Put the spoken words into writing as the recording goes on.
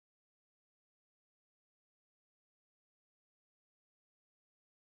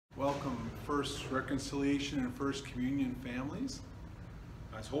welcome First Reconciliation and First Communion families.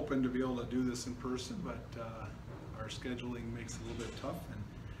 I was hoping to be able to do this in person, but our scheduling makes it a little bit tough. And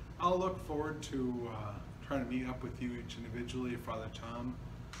I'll look forward to trying to meet up with you each individually. Father Tom,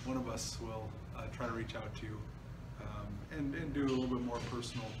 one of us will try to reach out to you and do a little bit more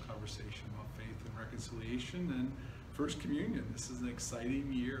personal conversation about faith and reconciliation and First Communion. This is an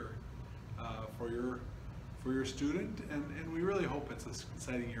exciting year for your student, and we really hope it's an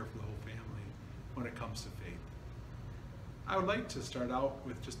exciting year for the whole family when it comes to faith. I would like to start out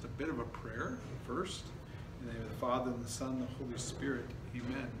with just a bit of a prayer first. In the name of the Father, and the Son, and the Holy Spirit.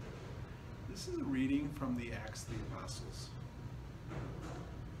 Amen. This is a reading from the Acts of the Apostles.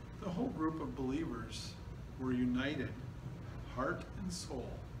 The whole group of believers were united, heart and soul,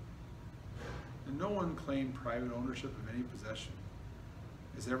 and no one claimed private ownership of any possession,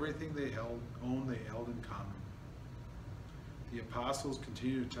 as everything they held in common. The apostles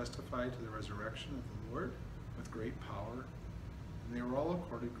continued to testify to the resurrection of the Lord with great power, and they were all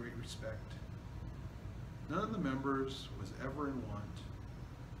accorded great respect. None of the members was ever in want.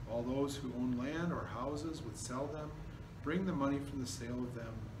 All those who owned land or houses would sell them, bring the money from the sale of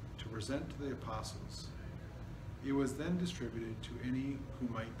them to present to the apostles. It was then distributed to any who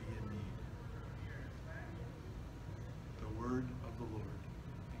might be in need. The word of the Lord.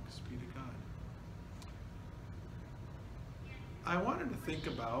 Thanks be to God. I wanted to think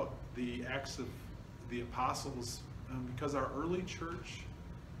about the Acts of the Apostles because our early church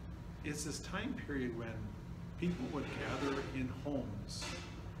is this time period when people would gather in homes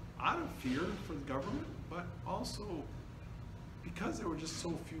out of fear for the government, but also because there were just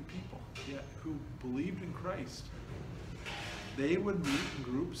so few people yet who believed in Christ. They would meet in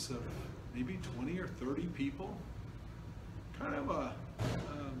groups of maybe 20 or 30 people. Kind of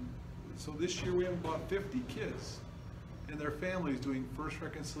so this year we have about 50 kids and their families doing First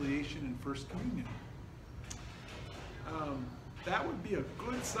Reconciliation and First Communion. That would be a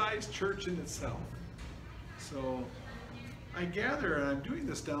good-sized church in itself. So I gather, and I'm doing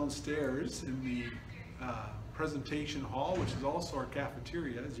this downstairs in the presentation hall, which is also our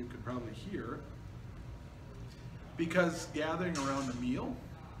cafeteria, as you could probably hear, because gathering around a meal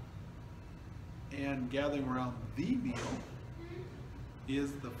and gathering around the meal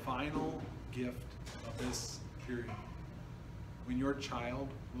is the final gift of this period, when your child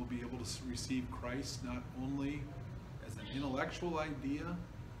will be able to receive Christ not only as an intellectual idea,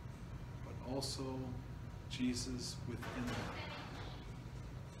 but also Jesus within them.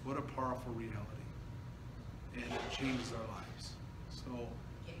 What a powerful reality. And it changes our lives. So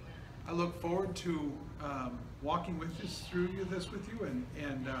I look forward to walking with this through this with you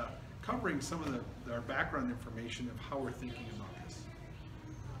and covering some of our background information of how we're thinking about this.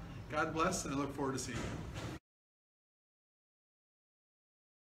 God bless, and I look forward to seeing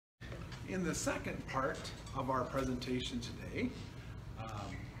you. In the second part of our presentation today,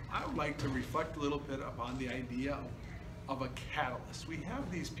 I would like to reflect a little bit upon the idea of a catalyst. We have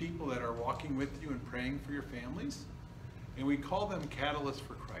these people that are walking with you and praying for your families, and we call them catalysts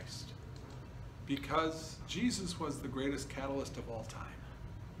for Christ, because Jesus was the greatest catalyst of all time.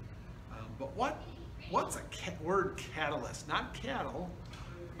 But what's a word catalyst? Not cattle,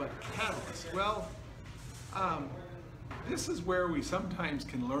 but catalyst. Well, this is where we sometimes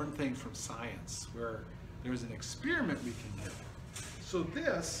can learn things from science, where there's an experiment we can do. So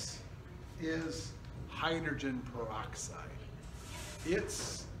this is hydrogen peroxide.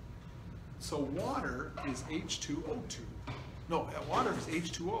 So water is H2O2. No, water is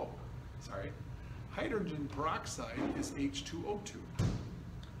H2O. Sorry. Hydrogen peroxide is H2O2.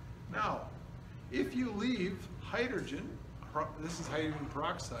 Now, if you leave hydrogen, this is hydrogen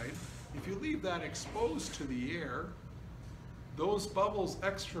peroxide, if you leave that exposed to the air, those bubbles,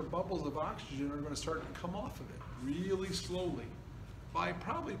 extra bubbles of oxygen, are going to start to come off of it really slowly. By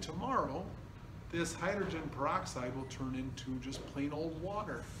probably tomorrow, this hydrogen peroxide will turn into just plain old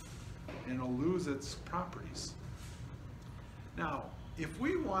water, and it'll lose its properties. Now, if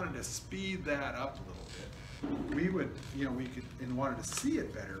we wanted to speed that up a little bit, we would, we could, and wanted to see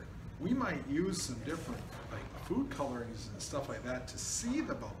it better, we might use some different, like food colorings and stuff like that to see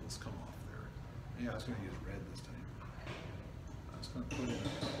the bubbles come off there. Yeah, I was going to use red this time. I was going to put in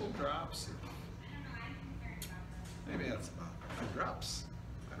a couple drops. Maybe that's about 2 drops.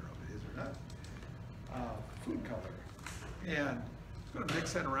 I don't know if it is or not. Food color. And I'm going to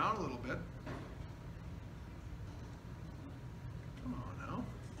mix that around a little bit. Come on now.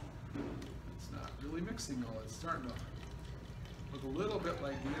 It's not really mixing all. It's starting to look a little bit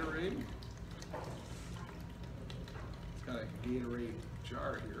like Gatorade. It's got a Gatorade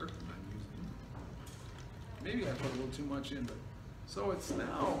jar here that I'm using. Maybe I put a little too much in, but So it's a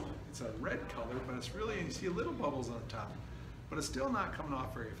red color, but it's really, you see little bubbles on the top, but it's still not coming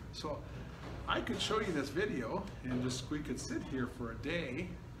off very fast. So I could show you this video and we could sit here for a day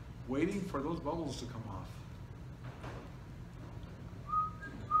waiting for those bubbles to come off.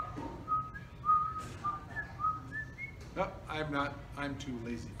 No, I'm too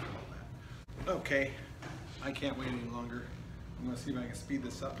lazy for all that. Okay, I can't wait any longer. I'm gonna see if I can speed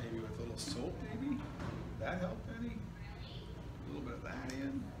this up maybe with a little soap maybe. Would that help any? A little bit of that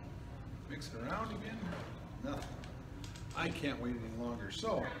in. Mix it around again. Nothing. I can't wait any longer.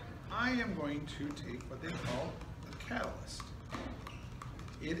 So I am going to take what they call a catalyst.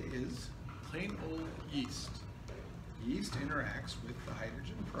 It is plain old yeast. Yeast interacts with the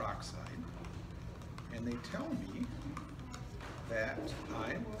hydrogen peroxide, and they tell me that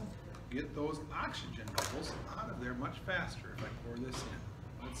I will get those oxygen bubbles out of there much faster if I pour this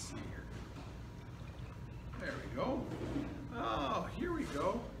in. Let's see here. There we go. Oh, here we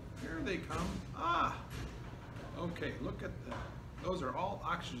go. Here they come. Ah, okay, look at those are all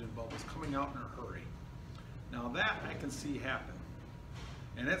oxygen bubbles coming out in a hurry. Now that I can see happen.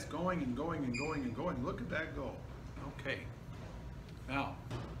 And it's going and going and going and going. Look at that go. Okay. Now,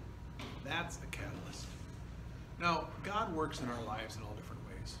 that's a catalyst. Now, God works in our lives in all different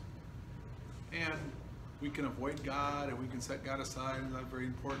ways. And we can avoid God and we can set God aside, and that's very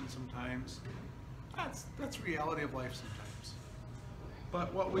important sometimes. That's the reality of life sometimes.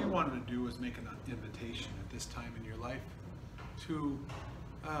 But what we wanted to do is make an invitation at this time in your life to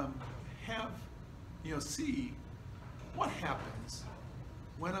see what happens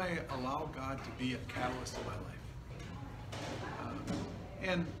when I allow God to be a catalyst in my life.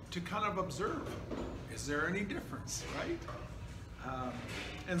 And to kind of observe, is there any difference, right?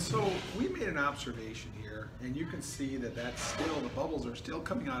 And so we made an observation here, and you can see that the bubbles are still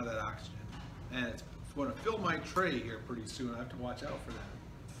coming out of that oxygen. And it's going to fill my tray here pretty soon. I have to watch out for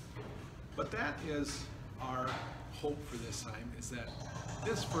that. But that is our hope for this time, is that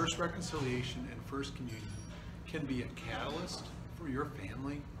this first reconciliation and first communion can be a catalyst for your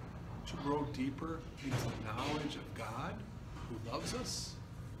family to grow deeper into the knowledge of God, who loves us,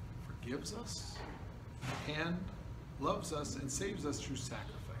 forgives us, and loves us and saves us through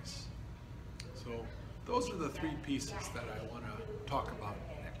sacrifice. So those are the three pieces that I want to talk about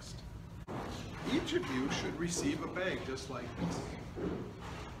next. Each of you should receive a bag just like this.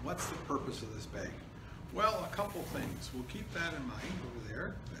 What's the purpose of this bag? Well, a couple things. We'll keep that in mind over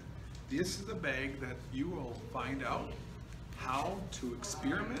there. This is the bag that you will find out how to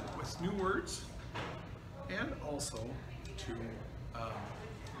experiment with new words, and also to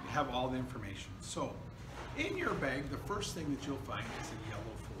have all the information. So in your bag, the first thing that you'll find is a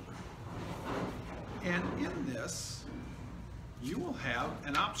yellow folder. And in this, you will have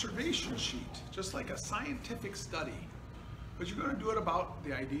an observation sheet, just like a scientific study. But you're going to do it about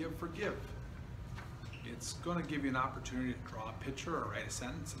the idea of forgive. It's going to give you an opportunity to draw a picture or write a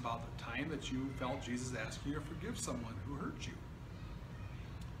sentence about the time that you felt Jesus asking you to forgive someone who hurt you.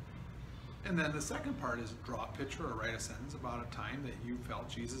 And then the second part is draw a picture or write a sentence about a time that you felt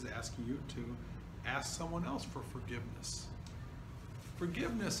Jesus asking you to ask someone else for forgiveness.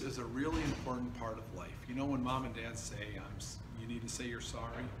 Forgiveness is a really important part of life. You know, when mom and dad say, you need to say you're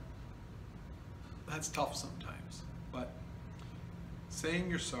sorry, that's tough sometimes. But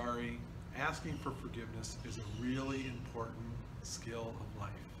saying you're sorry, asking for forgiveness is a really important skill of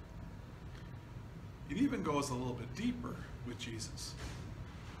life. It even goes a little bit deeper with Jesus.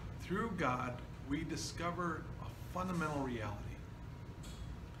 Through God, we discover a fundamental reality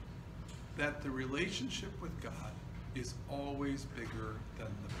that the relationship with God is always bigger than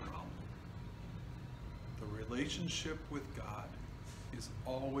the problem. The relationship with God is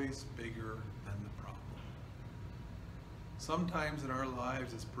always bigger than the problem. Sometimes in our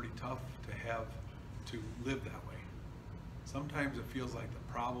lives it's pretty tough to have to live that way. Sometimes it feels like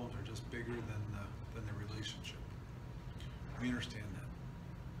the problems are just bigger than the relationship. We understand that.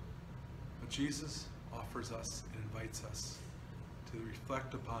 But Jesus offers us and invites us to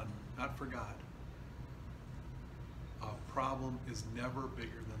reflect upon, not for God. A problem is never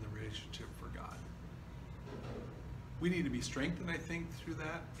bigger than the relationship for God. We need to be strengthened, I think, through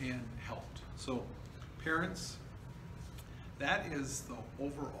that and helped. So, parents, that is the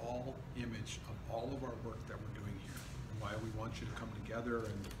overall image of all of our work that we're doing here, and why we want you to come together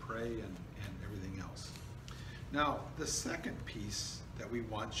and to pray and everything else. Now, the second piece that we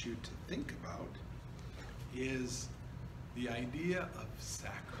want you to think about is the idea of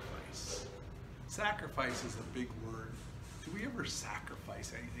sacrifice. Sacrifice is a big word. Do we ever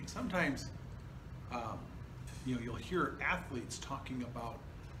sacrifice anything? Sometimes, you'll hear athletes talking about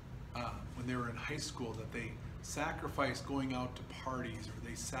when they were in high school, that they sacrificed going out to parties, or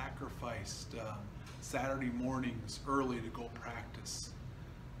they sacrificed Saturday mornings early to go practice.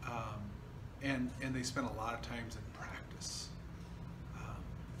 And they spent a lot of times in practice.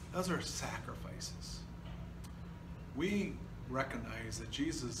 Those are sacrifices. We recognize that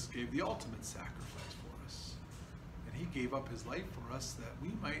Jesus gave the ultimate sacrifice for us. And he gave up his life for us that we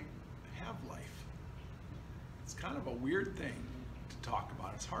might have life. It's kind of a weird thing to talk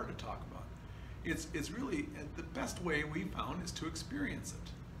about. It's hard to talk about. It's really, the best way we found is to experience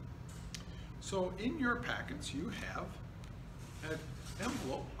it. So in your packets you have an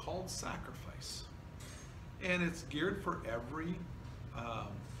envelope called Sacrifice. And it's geared for every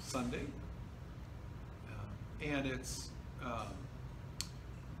Sunday. And it's,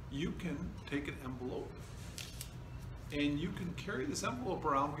 you can take an envelope and you can carry this envelope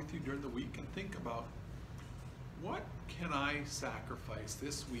around with you during the week and think about, what can I sacrifice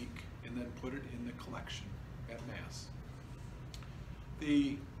this week, and then put it in the collection at Mass.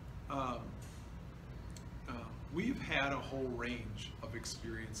 We've had a whole range of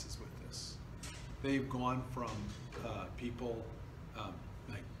experiences with this. They've gone from people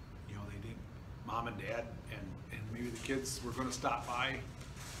like, they didn't, mom and dad and maybe the kids were going to stop by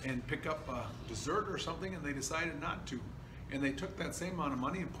and pick up a dessert or something, and they decided not to, and they took that same amount of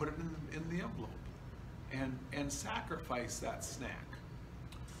money and put it in the envelope and sacrificed that snack.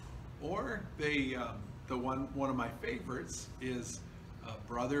 Or they, one of my favorites is a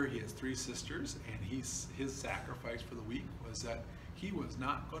brother. He has 3 sisters, and his sacrifice for the week was that he was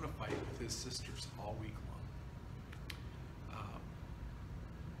not going to fight with his sisters all week long.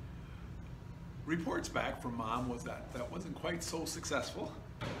 Reports back from mom was that wasn't quite so successful,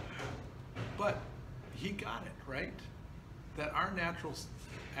 but he got it, right? That our natural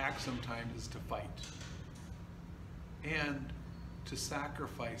act sometimes is to fight and to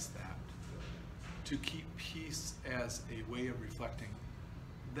sacrifice that, to keep peace as a way of reflecting.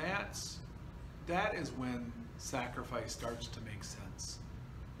 That is when sacrifice starts to make sense,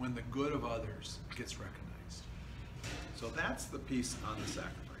 when the good of others gets recognized. So that's the piece on the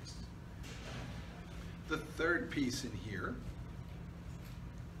sacrifice. The third piece in here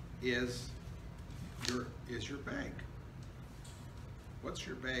is your bag. What's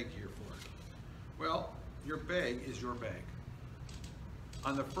your bag here for? Well, your bag is your bag.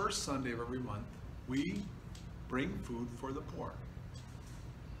 On the first Sunday of every month, we bring food for the poor.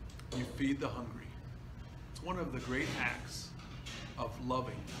 You feed the hungry. It's one of the great acts of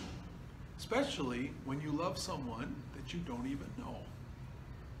loving, especially when you love someone that you don't even know.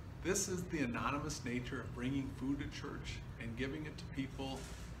 This is the anonymous nature of bringing food to church and giving it to people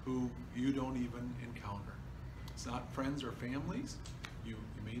who you don't even encounter. It's not friends or families. You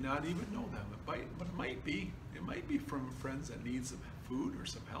may not even know them, but it might be from friends that need some food or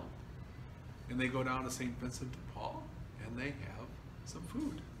some help. And they go down to St. Vincent de Paul and they have some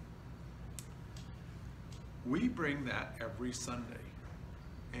food. We bring that every Sunday,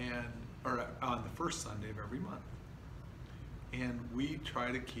 or on the first Sunday of every month. And we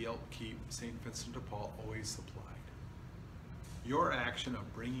try to keep St. Vincent de Paul always supplied. Your action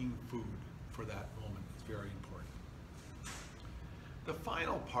of bringing food for that moment is very important. The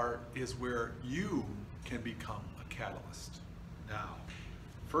final part is where you can become a catalyst. Now,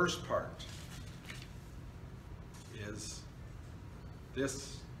 first part is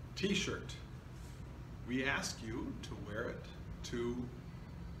this t-shirt. We ask you to wear it to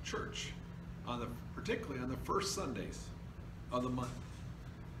church, particularly on the first Sundays of the month.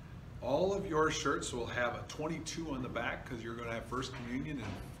 All of your shirts will have a 22 on the back because you're going to have First Communion in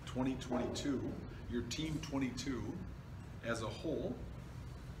 2022, your Team 22 as a whole.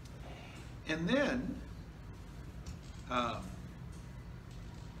 And then,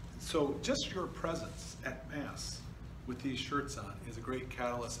 so just your presence at Mass with these shirts on is a great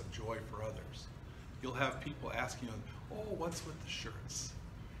catalyst of joy for others. You'll have people asking you, oh, what's with the shirts?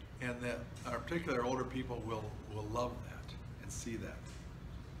 And that particular older people will love that and see that.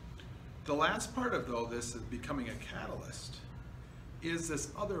 The last part of this is becoming a catalyst is this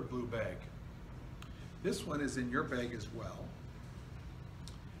other blue bag. This one is in your bag as well.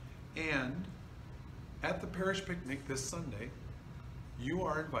 And at the parish picnic this Sunday, you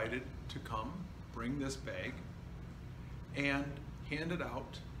are invited to come bring this bag and hand it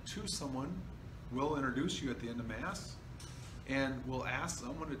out to someone. We'll introduce you at the end of Mass, and we'll ask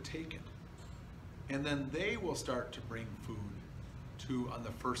someone to take it. And then they will start to bring food on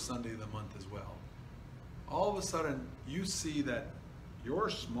the first Sunday of the month as well. All of a sudden, you see that your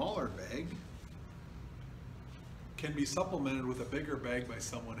smaller bag can be supplemented with a bigger bag by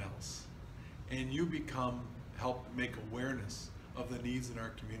someone else. And you help make awareness of the needs in our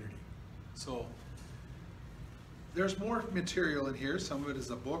community. So there's more material in here. Some of it is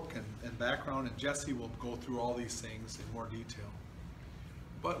a book and background, and Jesse will go through all these things in more detail.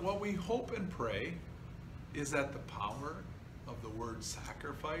 But what we hope and pray is that the power of the word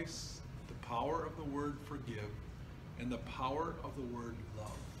sacrifice, the power of the word forgive, and the power of the word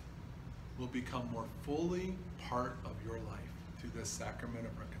love will become more fully part of your life through this sacrament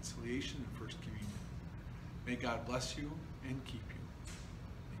of reconciliation and First Communion. May God bless you and keep you.